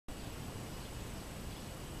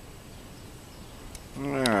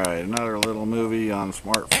Alright, another little movie on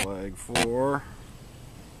Smart Flag 4.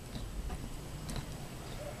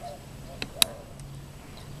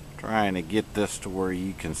 Trying to get this to where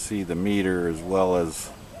you can see the meter as well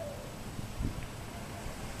as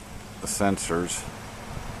the sensors.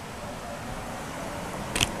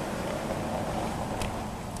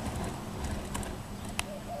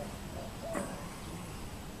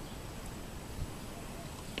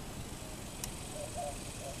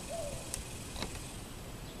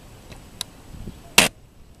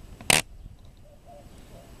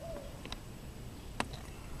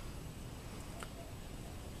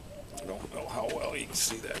 I don't know how well you can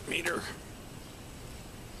see that meter.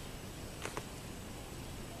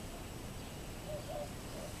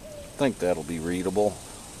 I think that'll be readable.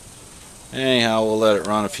 Anyhow, we'll let it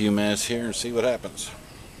run a few minutes here and see what happens.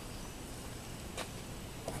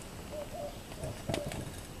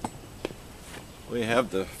 We have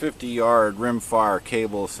the 50-yard rimfire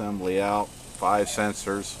cable assembly out, 5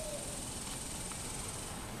 sensors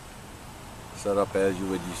set up as you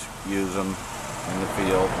would use them in the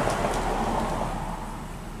field.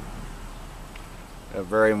 Have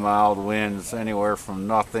very mild winds, anywhere from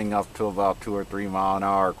nothing up to about 2 or 3 miles an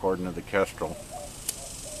hour according to the Kestrel.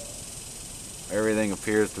 Everything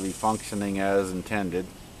appears to be functioning as intended.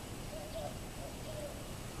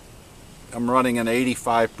 I'm running an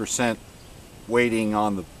 85% weighting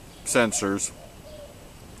on the sensors.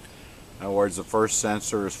 In other words, the first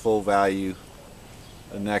sensor is full value.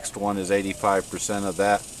 The next one is 85% of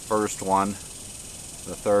that first one.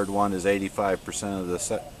 The third one is 85% of the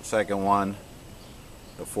second one.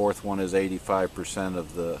 The fourth one is 85%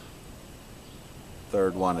 of the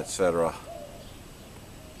third one, etc.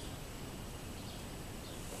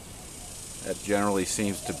 That generally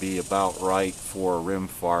seems to be about right for a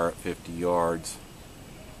rimfire at 50 yards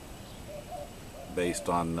based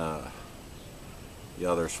on the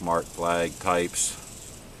other Smart Flag types.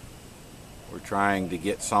 We're trying to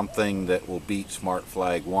get something that will beat Smart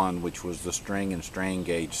Flag 1, which was the string and strain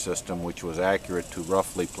gauge system, which was accurate to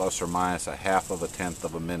roughly plus or minus a half of a tenth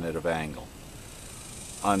of a minute of angle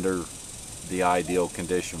under the ideal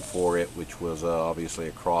condition for it, which was obviously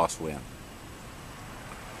a crosswind.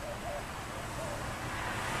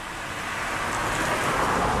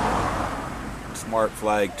 Smart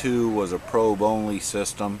Flag 2 was a probe only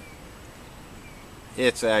system.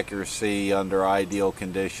 Its accuracy under ideal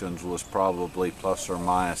conditions was probably plus or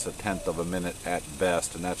minus a tenth of a minute at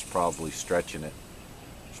best, and that's probably stretching it.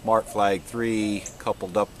 Smart Flag 3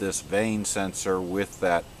 coupled up this vane sensor with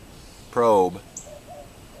that probe,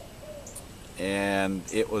 and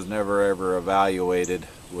it was never ever evaluated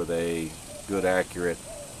with a good accurate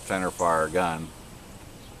centerfire gun.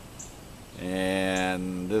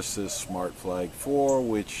 And this is Smart Flag 4,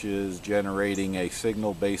 which is generating a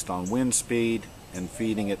signal based on wind speed and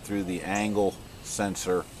feeding it through the angle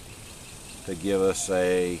sensor to give us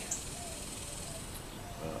a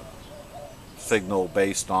signal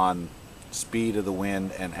based on speed of the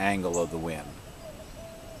wind and angle of the wind.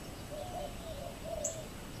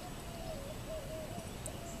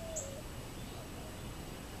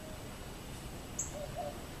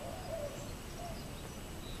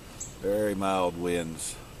 Very mild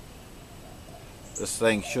winds. This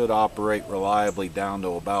thing should operate reliably down to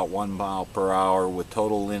about 1 mile per hour with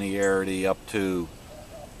total linearity up to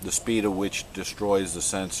the speed of which destroys the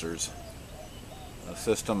sensors. The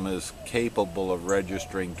system is capable of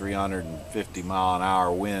registering 350 mile an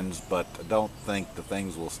hour winds, but I don't think the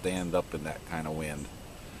things will stand up in that kind of wind.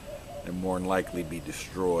 They're more than likely be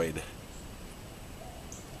destroyed.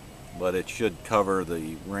 But it should cover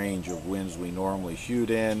the range of winds we normally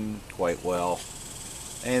shoot in quite well.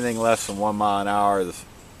 Anything less than 1 mile an hour,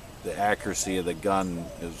 the accuracy of the gun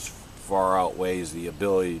is far outweighs the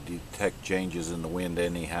ability to detect changes in the wind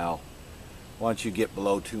anyhow. Once you get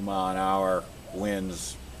below 2 mile an hour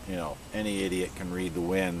winds, you know, any idiot can read the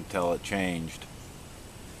wind, tell it changed.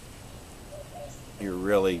 You're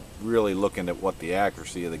really looking at what the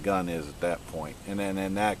accuracy of the gun is at that point. And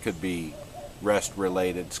that could be rest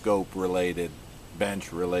related, scope related,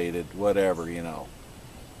 bench related, whatever, you know.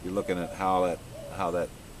 You're looking at how that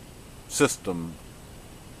system,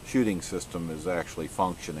 shooting system, is actually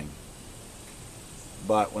functioning.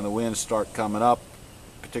 But when the winds start coming up,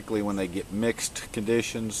 particularly when they get mixed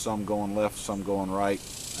conditions, some going left, some going right,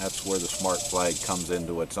 that's where the Smart Flag comes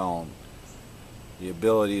into its own. The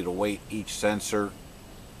ability to weight each sensor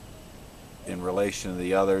in relation to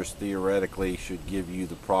the others theoretically should give you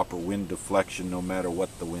the proper wind deflection no matter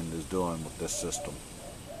what the wind is doing with this system.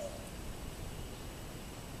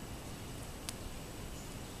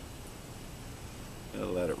 I'll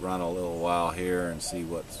let it run a little while here and see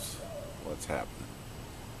what's happening.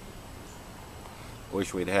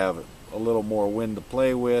 Wish we'd have a little more wind to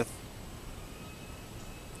play with.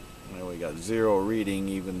 Well, we got 0 reading,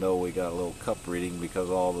 even though we got a little cup reading because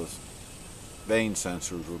all the vane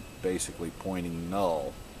sensors were basically pointing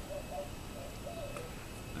null.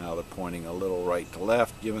 Now they're pointing a little right to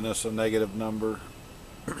left, giving us a negative number.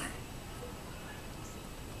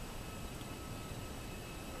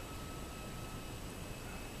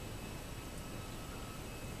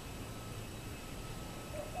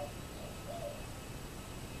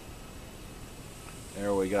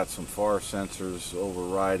 There we got some far sensors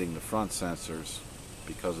overriding the front sensors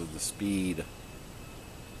because of the speed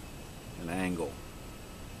and angle.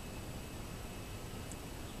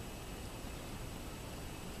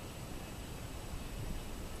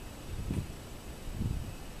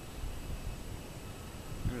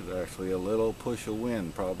 There's actually a little push of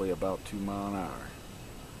wind, probably about 2 miles an hour.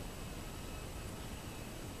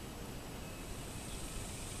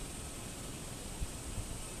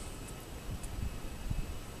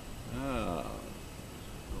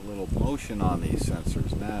 A little motion on these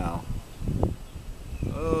sensors now.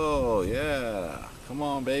 Oh yeah, come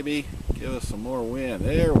on baby, give us some more wind.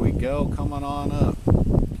 There we go, coming on up.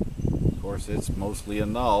 Of course it's mostly a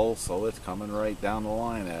null, so it's coming right down the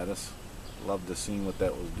line at us. Love to see what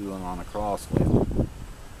that was doing on a crosswind.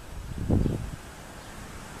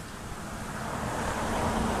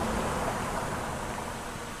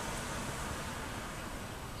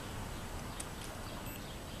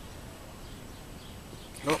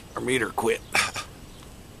 Oh, our meter quit.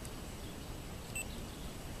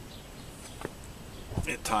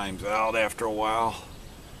 It times out after a while.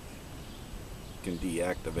 You can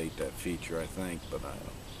deactivate that feature, I think, but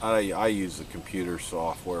I use the computer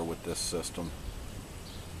software with this system.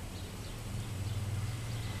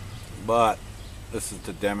 But this is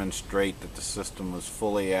to demonstrate that the system was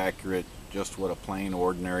fully accurate just with a plain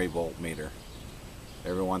ordinary voltmeter.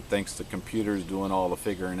 Everyone thinks the computer is doing all the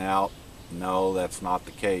figuring out. No, that's not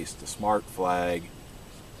the case. The smart flag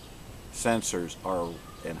sensors are,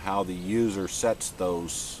 and how the user sets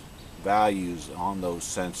those values on those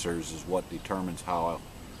sensors is what determines how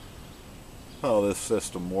this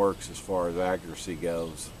system works as far as accuracy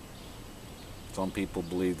goes. Some people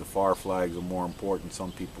believe the far flags are more important.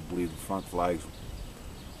 Some people believe the front flags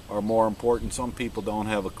are more important. Some people don't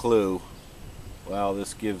have a clue. Well,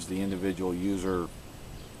 this gives the individual user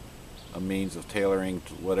a means of tailoring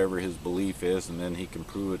to whatever his belief is, and then he can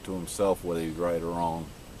prove it to himself whether he's right or wrong.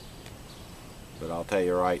 But I'll tell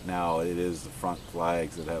you right now, it is the front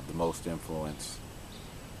flags that have the most influence.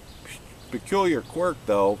 Peculiar quirk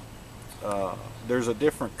though, there's a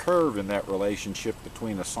different curve in that relationship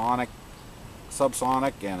between a sonic,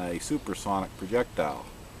 subsonic, and a supersonic projectile.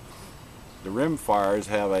 The rimfires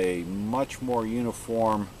have a much more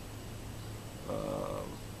uniform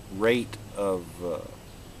rate of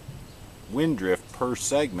wind drift per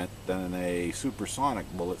segment than a supersonic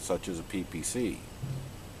bullet such as a PPC.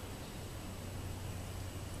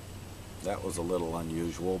 That was a little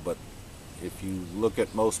unusual, but if you look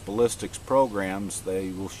at most ballistics programs,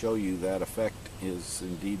 they will show you that effect is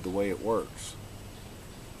indeed the way it works.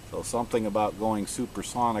 So something about going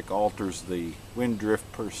supersonic alters the wind drift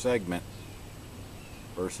per segment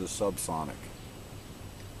versus subsonic.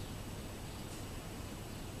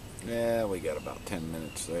 Yeah, we got about 10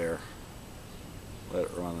 minutes there. Let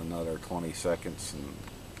it run another 20 seconds and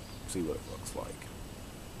see what it looks like.